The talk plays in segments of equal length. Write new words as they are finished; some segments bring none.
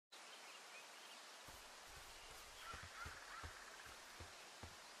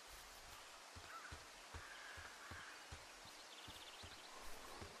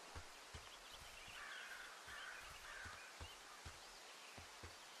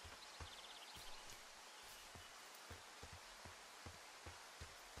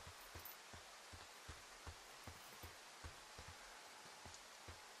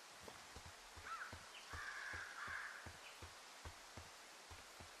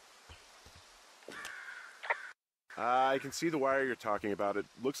I can see the wire you're talking about. It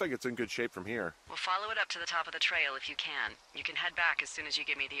looks like it's in good shape from here. We'll follow it up to the top of the trail if you can. You can head back as soon as you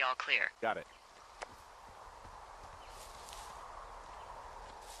give me the all clear. Got it.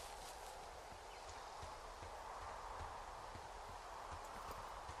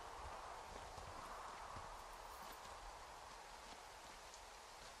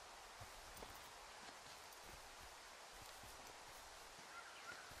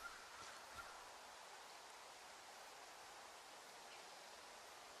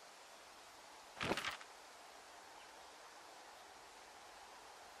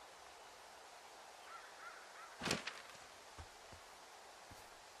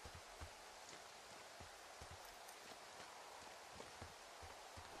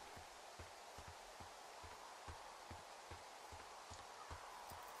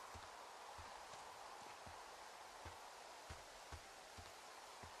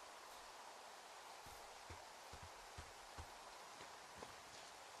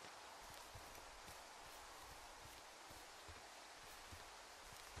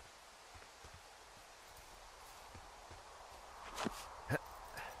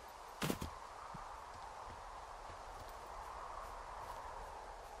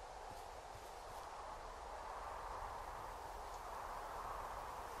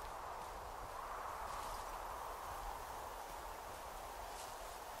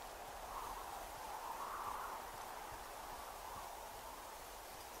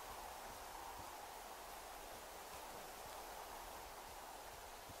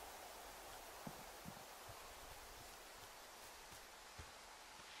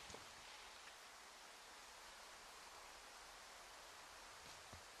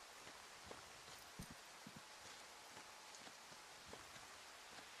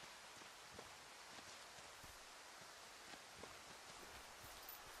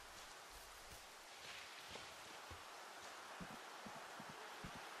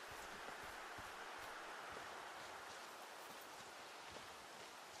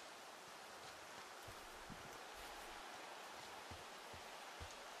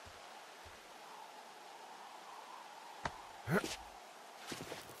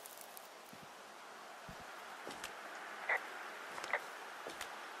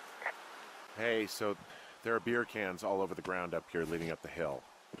 Hey, so there are beer cans all over the ground up here leading up the hill.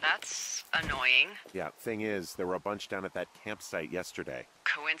 That's annoying. Yeah, thing is, there were a bunch down at that campsite yesterday.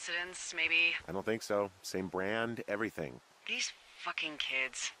 Coincidence, maybe? I don't think so. Same brand, everything. These fucking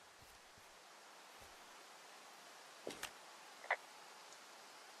kids.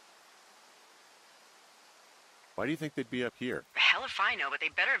 Why do you think they'd be up here? Hell if I know, but they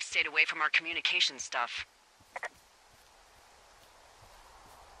better have stayed away from our communication stuff.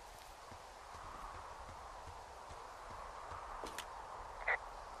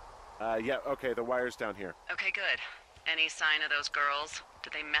 Yeah, okay, the wire's down here. Okay, good. Any sign of those girls?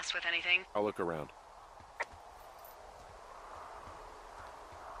 Did they mess with anything? I'll look around.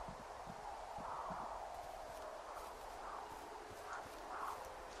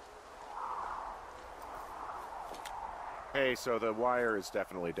 Hey, so the wire is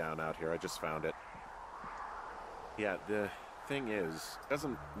definitely down out here. I just found it. Yeah, the thing is, it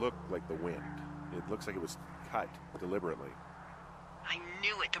doesn't look like the wind. It looks like it was cut deliberately. I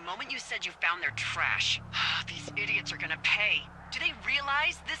knew it the moment you said you found their trash. These idiots are gonna pay. Do they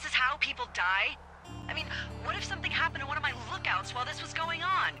realize this is how people die? I mean, what if something happened to one of my lookouts while this was going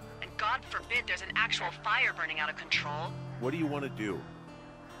on? And God forbid there's an actual fire burning out of control. What do you want to do?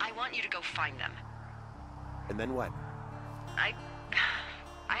 I want you to go find them. And then what? I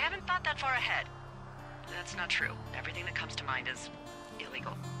haven't thought that far ahead. That's not true. Everything that comes to mind is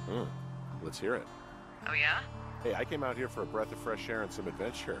illegal. Let's hear it. Oh yeah? Hey, I came out here for a breath of fresh air and some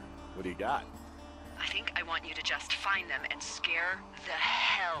adventure. What do you got? I think I want you to just find them and scare the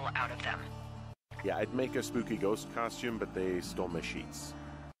hell out of them. Yeah, I'd make a spooky ghost costume, but they stole my sheets.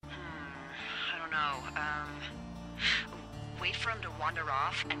 I don't know. Wait for them to wander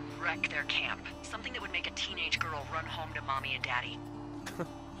off and wreck their camp. Something that would make a teenage girl run home to mommy and daddy.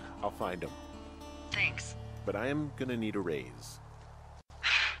 I'll find them. Thanks. But I am gonna need a raise.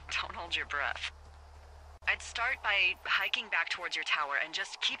 Don't hold your breath. I'd start by hiking back towards your tower and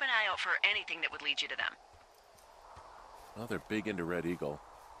just keep an eye out for anything that would lead you to them. Well, they're big into Red Eagle.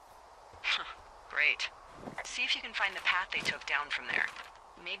 Great. See if you can find the path they took down from there.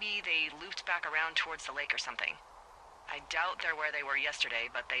 Maybe they looped back around towards the lake or something. I doubt they're where they were yesterday,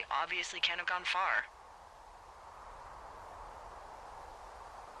 but they obviously can't have gone far.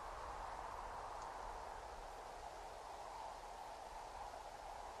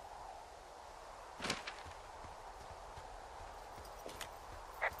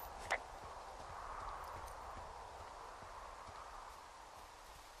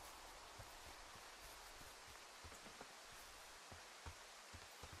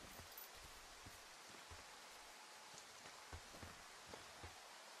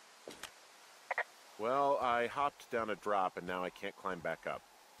 Well, I hopped down a drop and now I can't climb back up.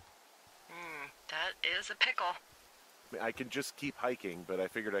 That is a pickle. I mean, I can just keep hiking, but I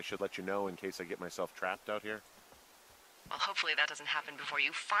figured I should let you know in case I get myself trapped out here. Well, hopefully that doesn't happen before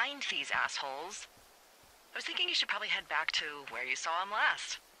you find these assholes. I was thinking you should probably head back to where you saw them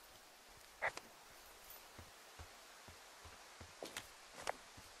last.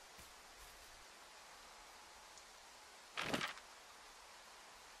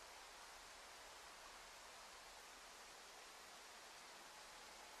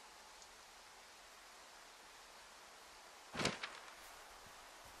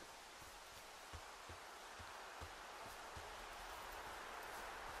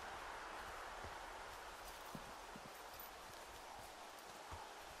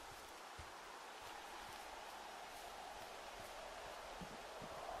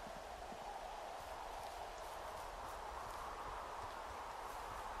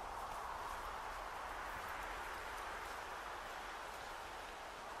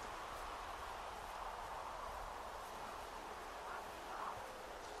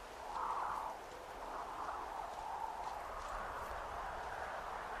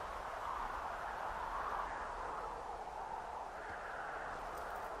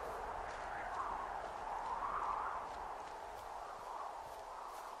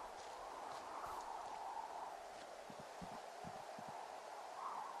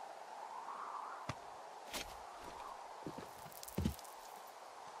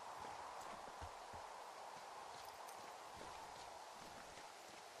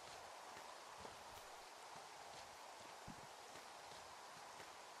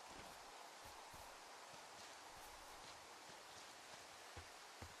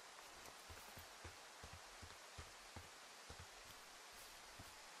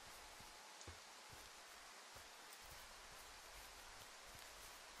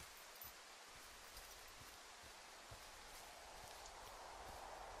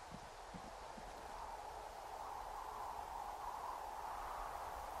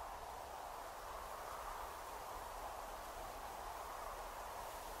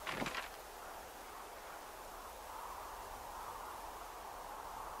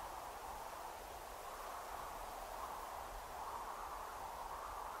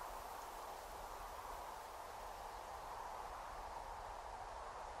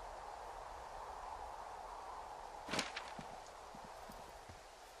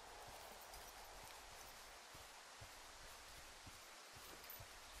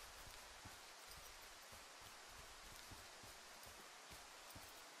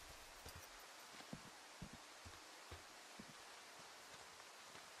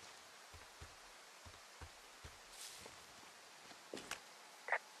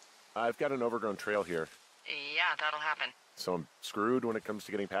 I've got an overgrown trail here, Yeah, that'll happen. so I'm screwed when it comes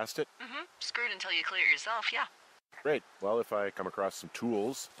to getting past it. Screwed until you clear it yourself, yeah. Great. Well, if I come across some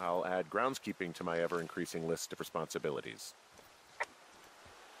tools, I'll add groundskeeping to my ever-increasing list of responsibilities.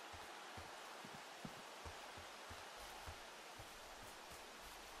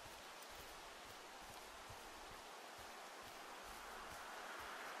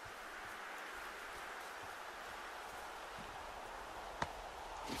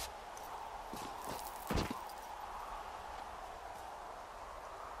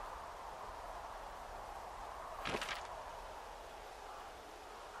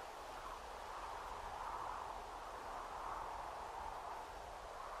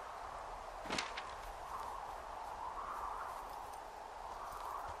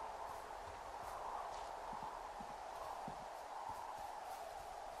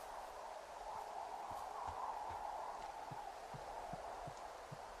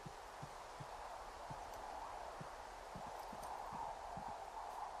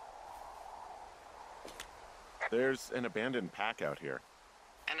 There's an abandoned pack out here.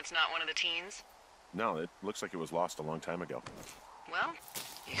 And it's not one of the teens? No, it looks like it was lost a long time ago. Well,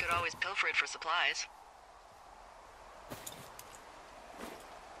 you could always pilfer it for supplies.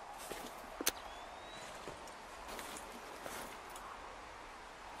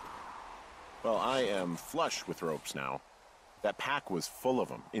 Well, I am flush with ropes now. That pack was full of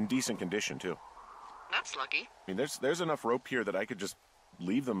them, in decent condition, too. That's lucky. I mean, there's enough rope here that I could just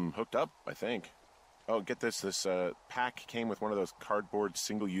leave them hooked up, I think. Oh, get this. This pack came with one of those cardboard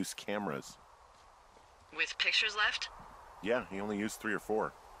single-use cameras. With pictures left? Yeah, he only used 3 or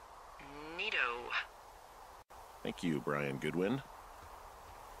 4. Neato. Thank you, Brian Goodwin.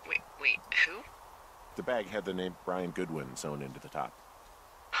 Wait, who? The bag had the name Brian Goodwin sewn into the top.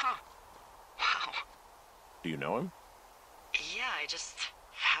 Huh. Wow. Do you know him? Yeah, I just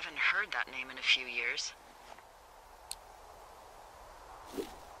haven't heard that name in a few years.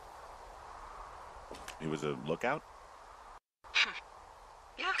 He was a lookout?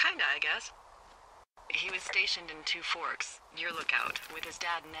 Yeah, kinda, I guess. He was stationed in Two Forks, your lookout, with his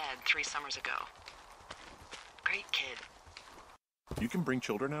dad Ned 3 summers ago. Great kid. You can bring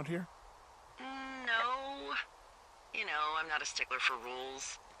children out here? No. You know, I'm not a stickler for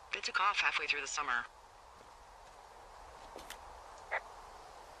rules. They took off halfway through the summer.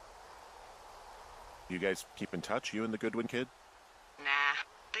 You guys keep in touch, you and the Goodwin kid? Nah,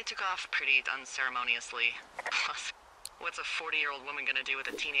 they took off pretty unceremoniously. Plus, what's a 40-year-old woman gonna do with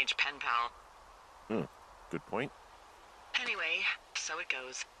a teenage pen pal? Good point. Anyway, so it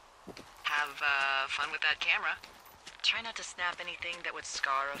goes. Have, fun with that camera. Try not to snap anything that would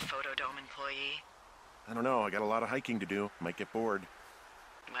scar a Photodome employee. I don't know, I got a lot of hiking to do. Might get bored.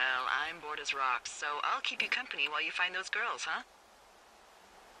 Well, I'm bored as rocks, so I'll keep you company while you find those girls, huh?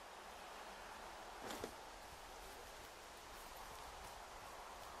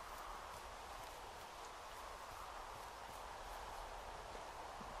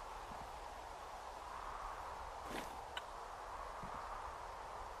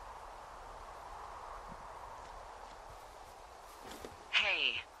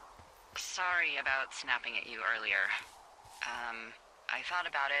 Hey, sorry about snapping at you earlier. I thought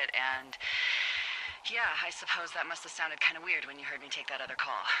about it, and yeah, I suppose that must have sounded kind of weird when you heard me take that other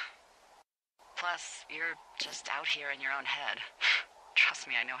call. Plus, you're just out here in your own head. Trust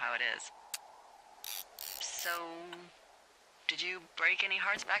me, I know how it is. So, did you break any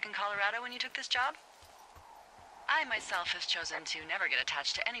hearts back in Colorado when you took this job? I myself have chosen to never get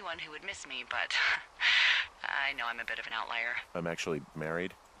attached to anyone who would miss me, but I know I'm a bit of an outlier. I'm actually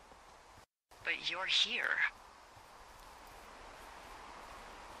married. But you're here.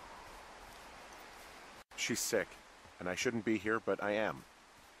 She's sick, and I shouldn't be here, but I am.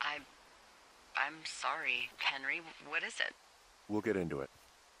 I'm sorry, Henry. What is it? We'll get into it.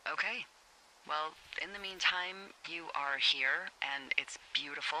 Okay. Well, in the meantime, you are here, and it's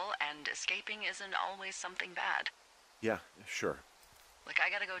beautiful, and escaping isn't always something bad. Yeah, sure. Look, I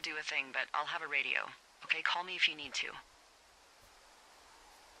gotta go do a thing, but I'll have a radio. Okay, call me if you need to.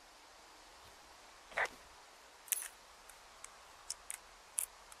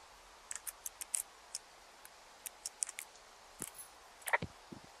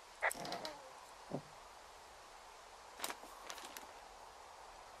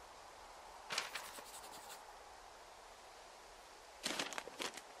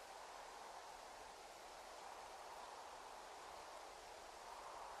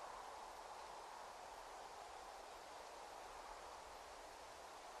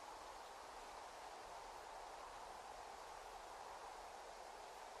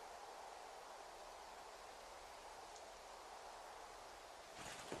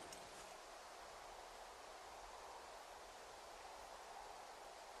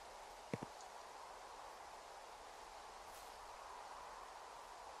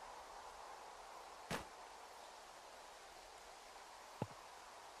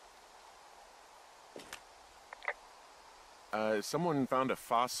 Someone found a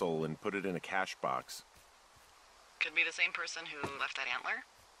fossil and put it in a cache box. Could be the same person who left that antler?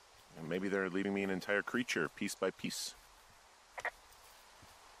 And maybe they're leaving me an entire creature, piece by piece.